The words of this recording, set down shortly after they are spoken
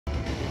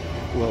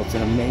Well, it's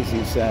an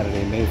amazing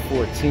Saturday, May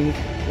 14th.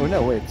 Oh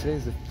no, wait,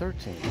 today's the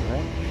 13th,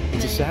 right?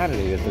 It's a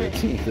Saturday, the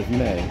 13th of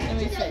May.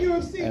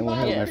 And we're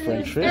here with my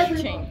friend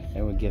Trish,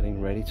 and we're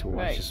getting ready to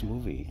watch this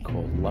movie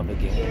called Love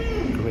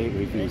Again. Great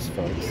reviews,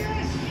 folks.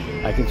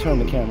 I can turn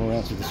the camera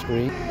around to the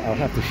screen. I'll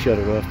have to shut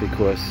it off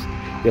because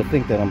they'll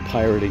think that I'm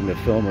pirating the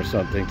film or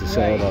something to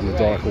sell it on the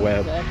dark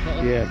web.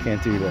 Exactly. Yeah, I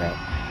can't do that.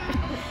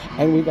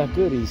 And we got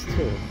goodies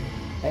too.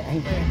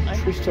 And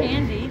Trish told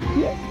me,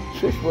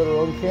 Trish brought her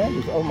own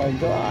candies. Oh my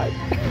God.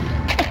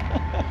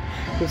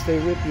 Because they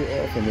rip you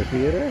off in the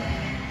theater.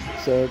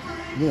 So,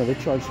 you know, they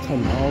charge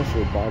 $10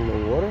 for a bottle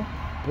of water.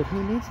 But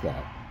who needs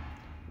that?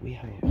 We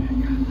have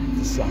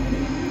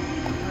decided.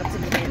 Lots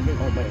of candy.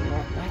 Oh my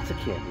God, lots of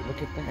candy.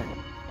 Look at that.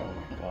 Oh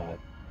my God.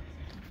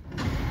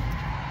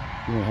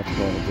 You're going to have to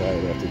go on a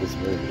diet after this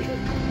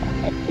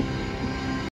movie.